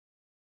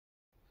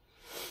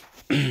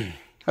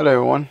Hello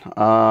everyone.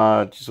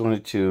 Just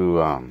wanted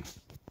to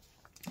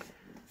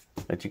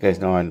let you guys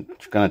know I'm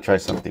gonna try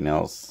something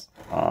else.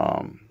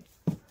 I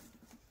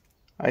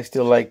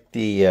still like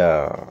the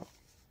what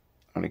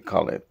do you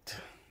call it?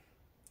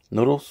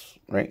 Noodles,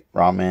 right?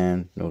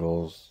 Ramen,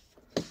 noodles,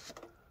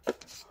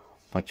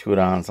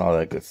 machurans, all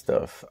that good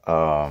stuff.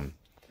 So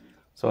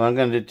what I'm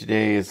gonna do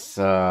today is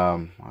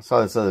I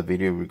saw this other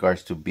video in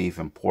regards to beef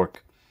and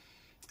pork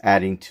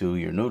adding to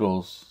your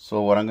noodles.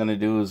 So what I'm gonna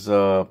do is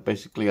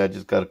basically I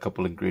just got a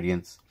couple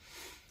ingredients.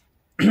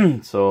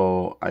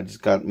 So I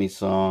just got me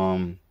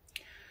some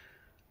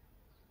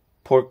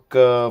pork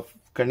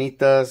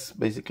carnitas.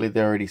 Basically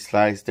they're already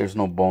sliced. There's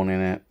no bone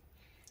in it.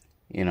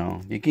 You know,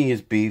 you can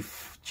use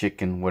beef,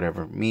 chicken,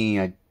 whatever.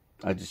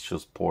 I just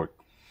chose pork.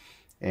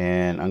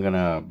 And I'm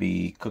gonna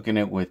be cooking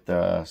it with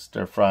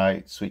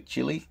stir-fried sweet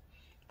chili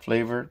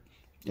flavor.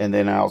 And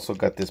then I also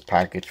got this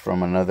package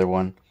from another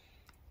one.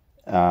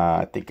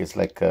 I think it's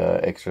like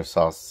extra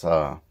sauce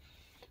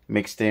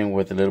mixed in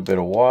with a little bit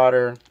of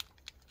water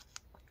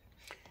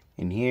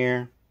in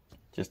here,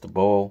 just a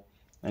bowl.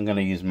 I'm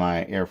gonna use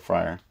my air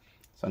fryer,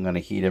 so I'm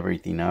gonna heat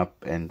everything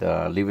up and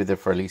leave it there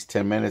for at least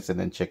 10 minutes and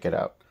then check it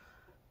out.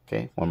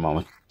 Okay, one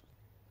moment.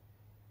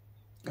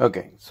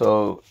 Okay,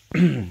 so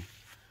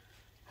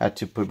had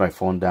to put my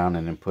phone down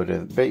and then put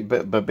it,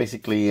 but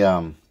basically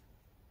I'm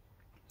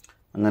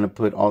gonna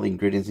put all the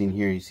ingredients in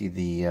here. You see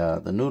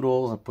the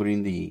noodles. I'm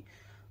putting the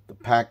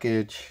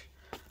package.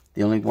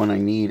 The only one I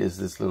need is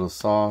this little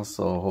sauce,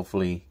 so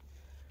hopefully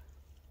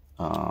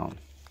if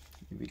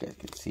you guys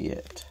can see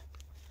it,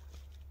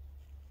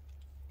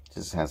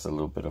 just has a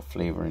little bit of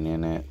flavoring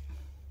in it.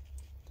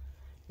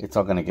 It's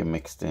all gonna get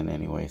mixed in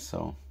anyway.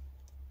 So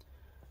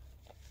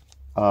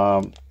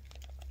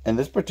in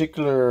this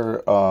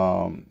particular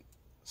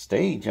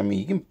stage, I mean,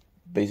 you can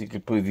basically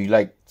put, if you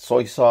like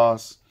soy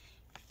sauce,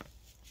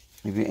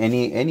 if you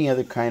any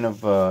other kind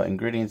of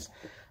ingredients.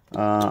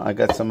 I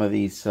got some of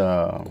these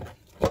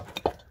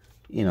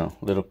you know,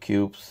 little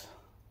cubes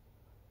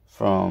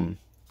from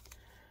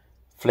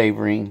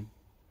flavoring.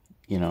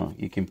 You know,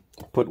 you can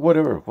put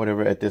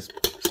whatever at this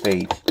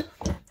stage.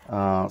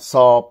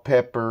 Salt,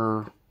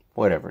 pepper,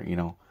 whatever, you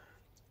know.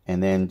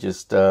 And then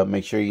just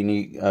make sure you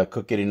need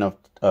cook it enough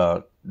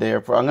there.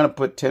 I'm gonna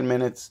put 10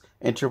 minutes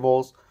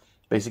intervals.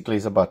 Basically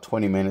it's about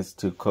 20 minutes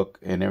to cook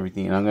and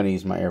everything. And I'm gonna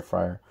use my air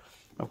fryer.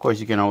 Of course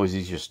you can always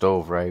use your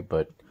stove, right?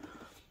 But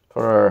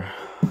for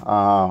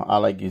I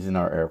like using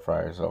our air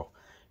fryer. So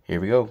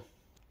here we go.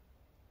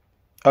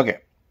 Okay,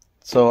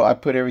 so I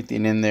put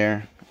everything in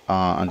there.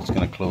 I'm just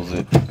gonna close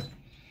it,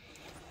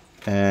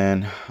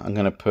 and I'm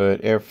gonna put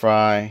air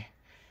fry.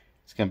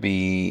 It's gonna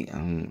be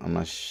I'm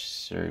not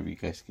sure if you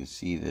guys can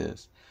see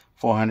this,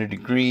 400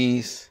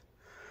 degrees.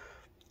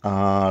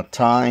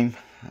 Time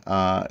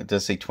it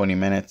does say 20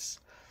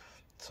 minutes,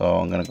 so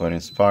I'm gonna go ahead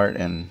and start,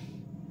 and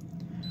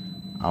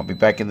I'll be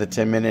back in the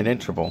 10-minute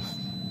interval.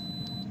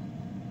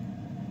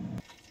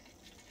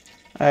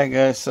 Alright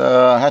guys,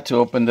 I had to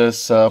open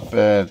this up.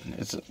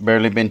 It's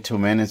barely been 2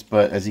 minutes,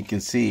 but as you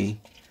can see,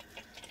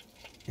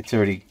 it's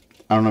already,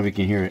 I don't know if you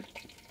can hear it.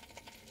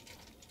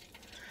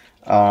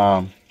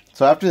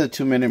 So after the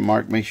 2-minute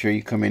mark, make sure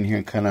you come in here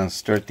and kind of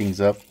stir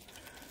things up,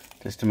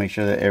 just to make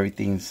sure that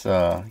everything's,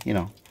 you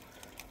know,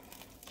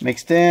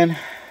 mixed in.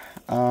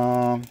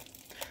 But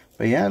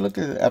yeah, look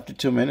at it. After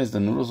 2 minutes, the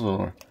noodles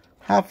are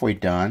halfway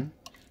done.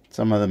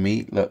 Some of the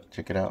meat, look,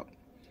 check it out.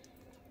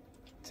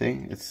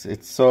 See,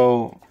 it's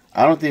so,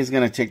 I don't think it's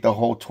gonna take the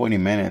whole 20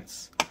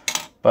 minutes,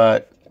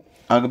 but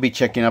I'm gonna be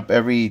checking up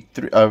every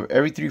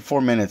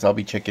 3-4 minutes. I'll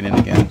be checking in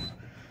again.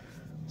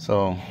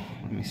 So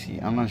let me see.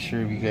 I'm not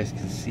sure if you guys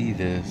can see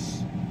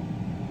this.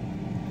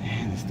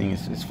 Man, this thing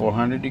is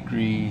 400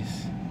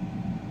 degrees,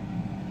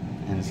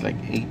 and it's like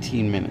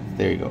 18 minutes.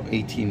 There you go,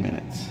 18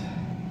 minutes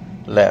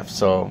left.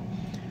 So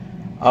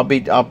I'll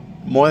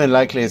more than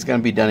likely it's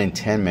gonna be done in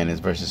 10 minutes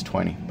versus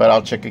 20. But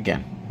I'll check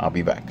again. I'll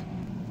be back.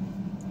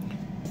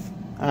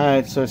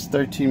 Alright, so it's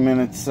 13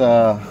 minutes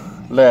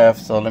left,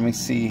 so let me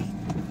see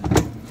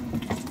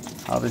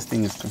how this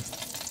thing is going.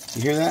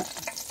 You hear that?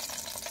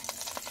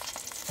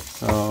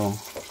 So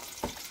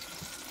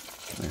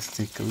let's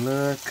take a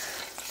look.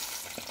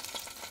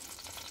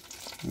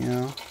 You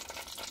know,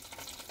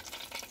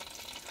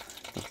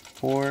 the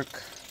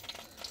pork.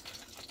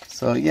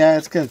 So yeah,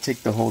 it's gonna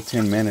take the whole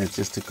 10 minutes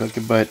just to cook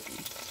it, but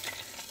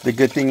the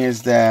good thing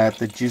is that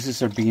the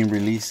juices are being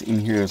released in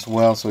here as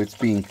well, so it's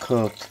being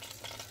cooked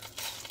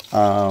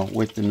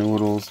with the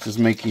noodles, just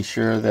making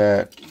sure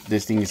that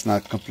this thing is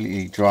not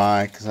completely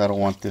dry, because I don't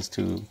want this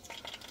to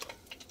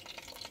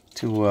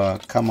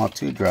come out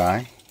too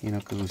dry, you know,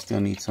 because we still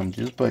need some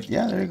juice. But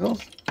yeah, there it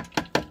goes.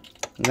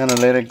 I'm gonna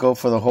let it go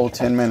for the whole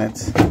 10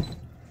 minutes,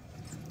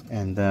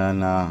 and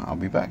then I'll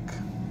be back.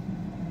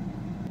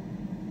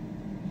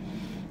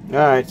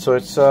 Alright, so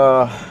it's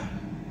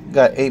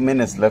got 8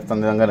 minutes left,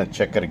 and then I'm gonna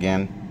check it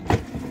again,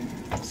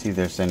 see if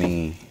there's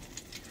any.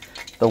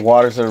 The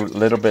waters are a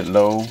little bit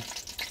low,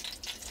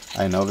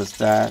 I noticed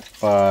that,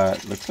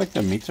 but looks like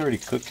the meat's already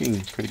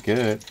cooking pretty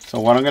good. So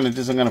what I'm gonna do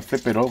is I'm gonna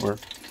flip it over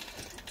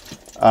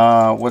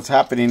what's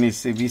happening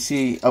is, if you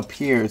see up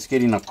here, it's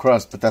getting a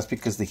crust, but that's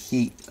because the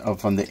heat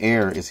from the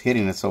air is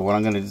hitting it. So what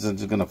I'm going to do is I'm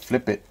just going to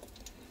flip it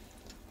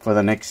for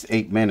the next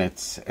 8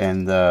 minutes,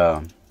 and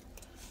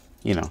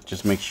you know,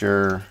 just make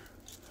sure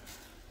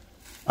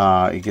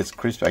it gets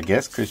crispy. I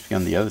guess crispy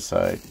on the other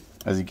side.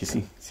 As you can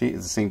see,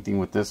 it's the same thing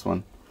with this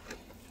one.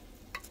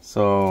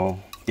 So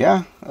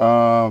yeah,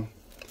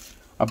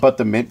 about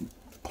the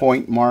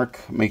midpoint mark,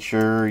 make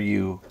sure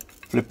you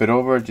flip it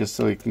over just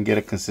so you can get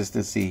a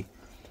consistency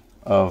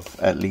of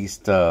at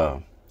least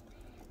that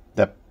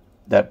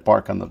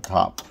bark on the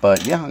top.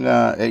 But yeah, I'm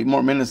gonna 8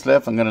 more minutes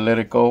left. I'm gonna let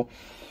it go.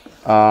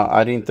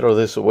 I didn't throw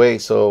this away,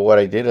 so what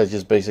I did, I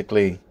just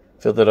basically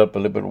filled it up a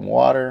little bit of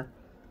water,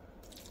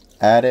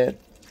 add it,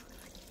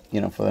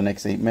 you know, for the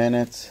next 8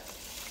 minutes.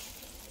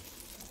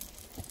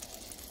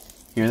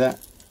 Hear that?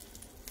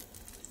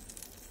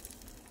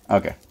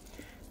 Okay,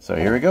 so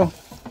here we go.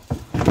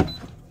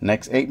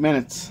 Next 8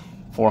 minutes,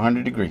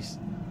 400 degrees.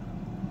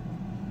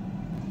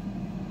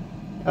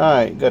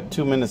 Alright, got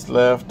 2 minutes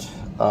left.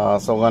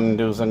 So what I'm going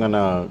to do is I'm going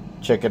to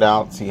check it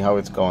out, see how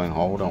it's going.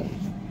 Hold on.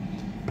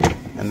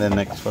 And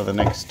then for the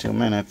next 2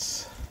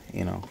 minutes,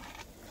 you know.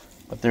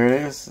 But there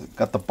it is.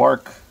 Got the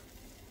bark.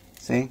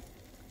 See?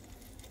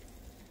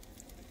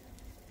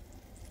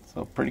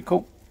 So pretty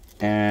cool.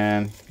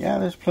 And yeah,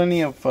 there's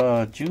plenty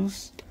of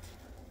juice.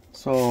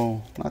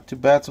 So not too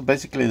bad. So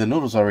basically the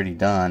noodle's already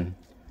done.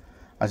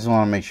 I just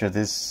want to make sure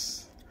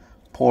this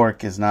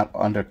pork is not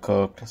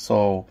undercooked.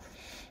 So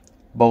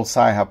both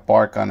sides have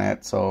bark on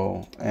it.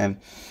 So, and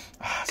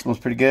it smells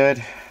pretty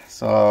good.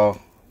 So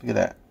look at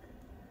that.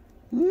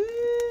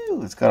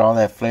 Woo, it's got all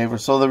that flavor.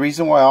 So the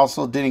reason why I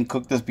also didn't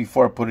cook this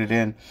before I put it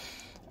in,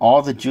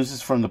 all the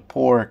juices from the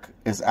pork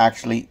is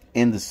actually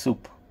in the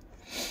soup.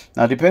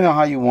 Now, depending on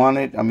how you want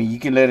it, I mean, you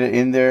can let it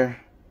in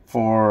there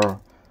for,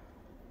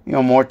 you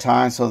know, more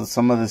time so that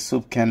some of the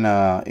soup can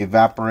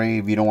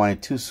evaporate if you don't want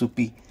it too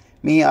soupy.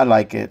 Me, I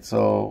like it,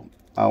 so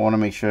I want to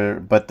make sure.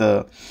 But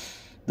the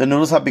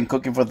noodles have been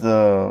cooking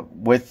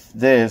with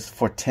this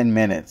for 10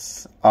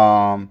 minutes.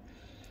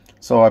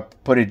 So I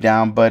put it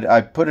down, but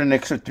I put an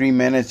extra 3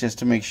 minutes just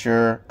to make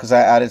sure, because I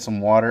added some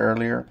water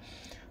earlier.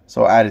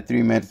 So I added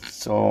 3 minutes.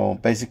 So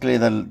basically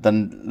the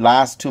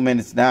last 2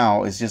 minutes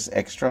now is just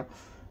extra.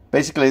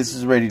 Basically this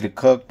is ready to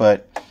cook,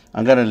 but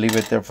I'm going to leave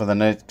it there for the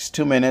next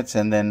 2 minutes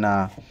and then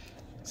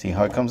see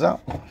how it comes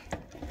out.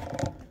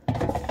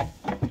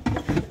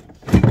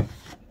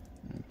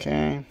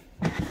 Okay,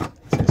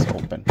 it's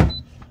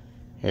open.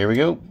 Here we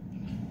go.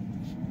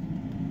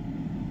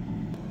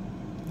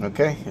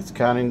 Okay, it's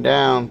counting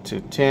down to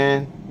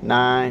 10,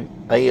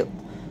 9, 8,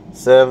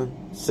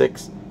 7,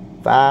 6,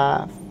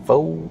 5,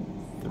 4,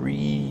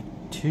 3,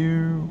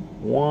 2,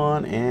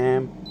 1,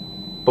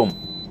 and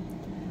boom.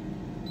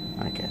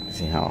 Okay, let's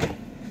see how.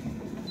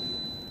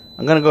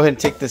 I'm gonna go ahead and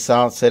take this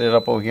out, set it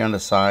up over here on the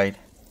side.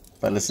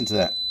 But listen to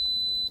that.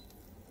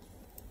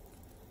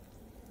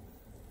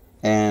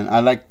 And I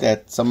like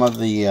that some of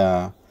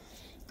the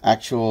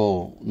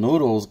actual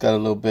noodles got a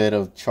little bit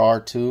of char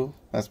too.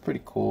 That's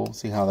pretty cool.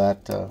 See how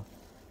that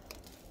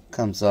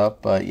comes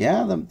up. But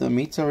yeah, the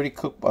meat's already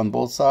cooked on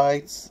both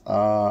sides.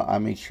 I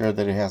made sure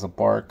that it has a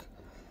bark.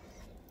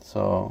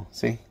 So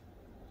see,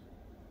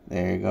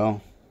 there you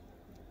go.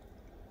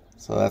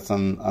 So that's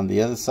on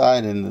the other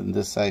side, and then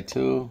this side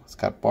too. It's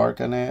got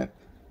bark on it.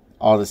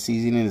 All the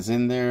seasoning is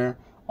in there.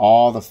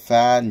 All the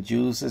fat and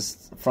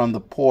juices from the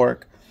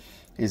pork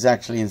is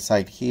actually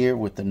inside here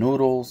with the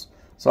noodles.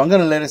 So I'm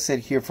gonna let it sit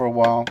here for a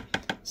while,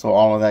 so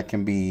all of that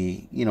can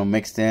be, you know,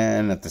 mixed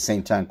in, at the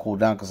same time cool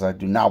down, because I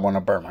do not want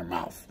to burn my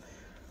mouth.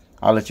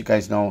 I'll let you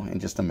guys know in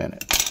just a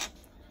minute.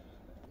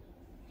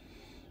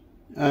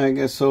 I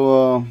guess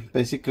so.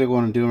 Basically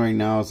what I'm doing right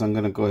now is I'm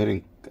gonna go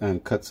ahead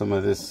and cut some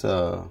of this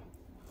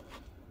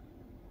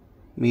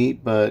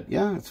meat, but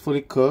yeah, it's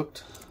fully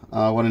cooked.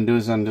 What I'm doing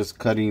is I'm just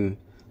cutting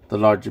the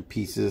larger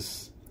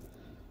pieces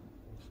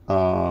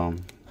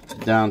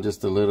down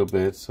just a little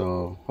bit,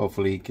 so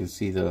hopefully you can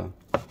see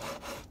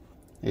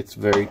it's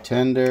very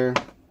tender.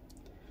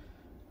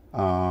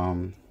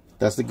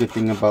 That's the good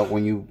thing about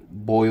when you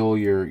boil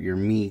your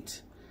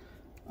meat.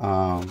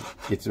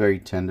 It's very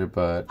tender,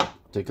 but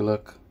take a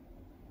look.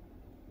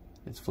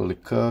 It's fully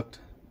cooked.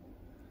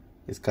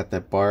 It's got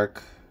that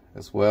bark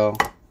as well.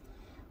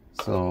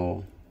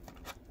 So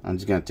I'm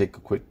just gonna take a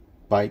quick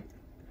bite.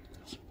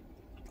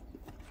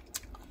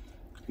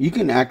 You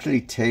can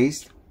actually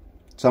taste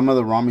some of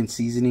the ramen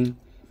seasoning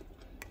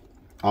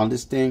on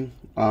this thing.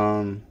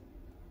 So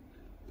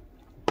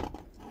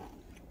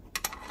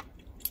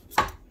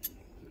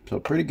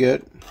pretty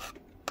good.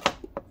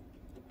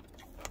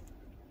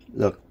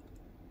 Look,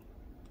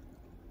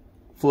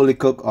 fully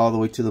cooked all the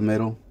way to the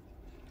middle.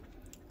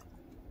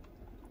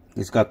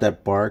 It's got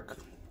that bark.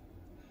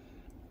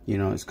 You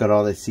know, it's got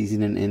all that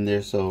seasoning in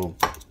there. So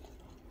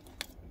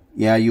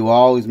yeah, you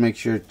always make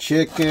sure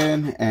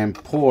chicken and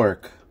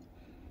pork,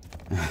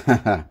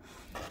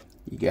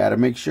 you gotta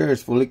make sure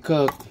it's fully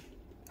cooked.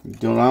 You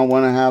do not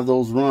want to have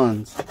those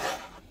runs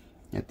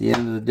at the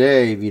end of the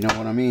day, if you know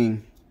what I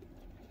mean.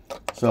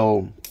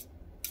 So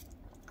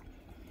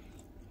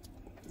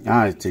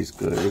It tastes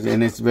good,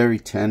 and it's very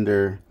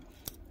tender.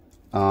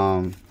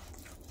 You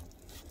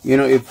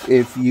know,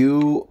 if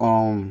you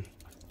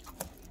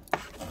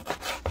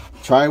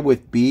try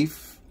with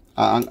beef,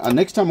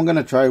 next time I'm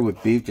gonna try it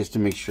with beef just to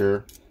make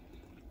sure.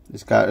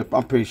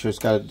 I'm pretty sure it's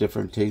got a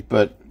different taste,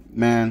 but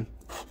man,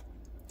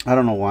 I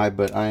don't know why,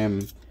 but I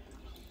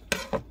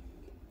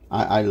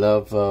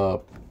love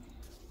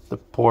the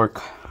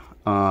pork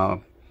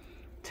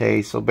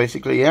taste. So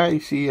basically, yeah, you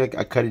see, I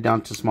cut it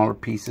down to smaller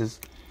pieces.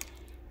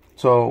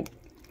 So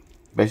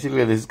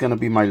basically, this is gonna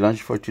be my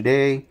lunch for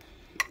today.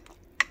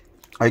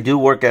 I do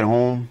work at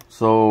home,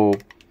 so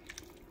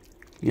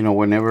you know,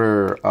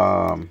 whenever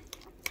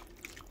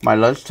my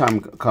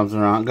lunchtime comes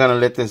around, I'm gonna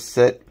let this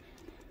sit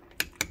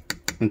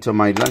until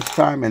my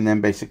lunchtime, and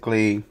then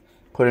basically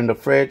put in the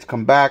fridge,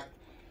 come back,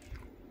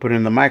 put it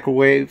in the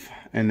microwave,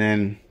 and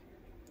then,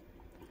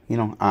 you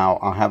know,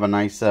 I'll have a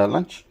nice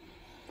lunch.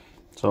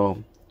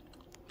 So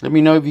let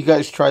me know if you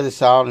guys try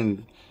this out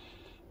and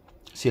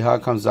see how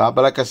it comes out.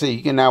 But like I said,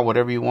 you can add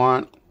whatever you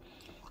want.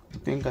 I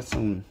think got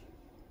some,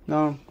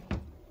 no.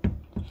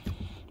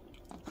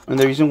 And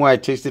the reason why I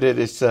tasted it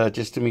is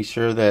just to make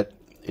sure that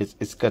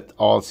it's got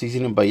all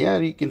seasoning. But yeah,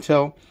 you can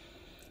tell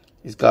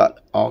it's got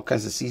all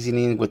kinds of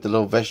seasoning with the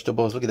little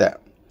vegetables. Look at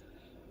that.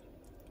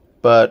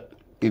 But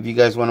if you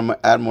guys want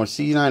to add more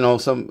seasoning, I know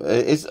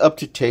it's up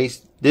to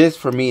taste. This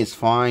for me is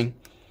fine.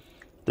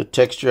 The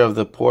texture of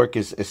the pork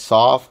is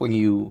soft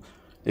when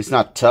it's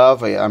not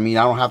tough. I mean,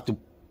 I don't have to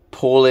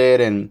pull it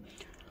and,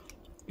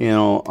 you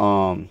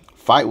know,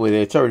 fight with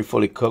it. It's already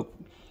fully cooked.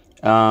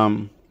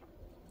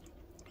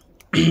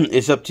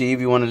 It's up to you if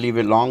you want to leave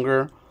it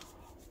longer.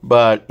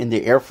 But in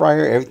the air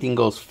fryer, everything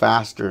goes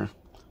faster.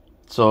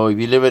 So if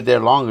you leave it there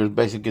longer,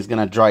 basically it's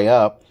going to dry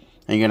up.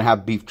 And you're going to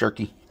have beef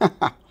jerky.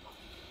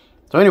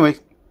 So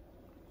anyways,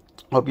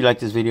 hope you like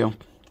this video.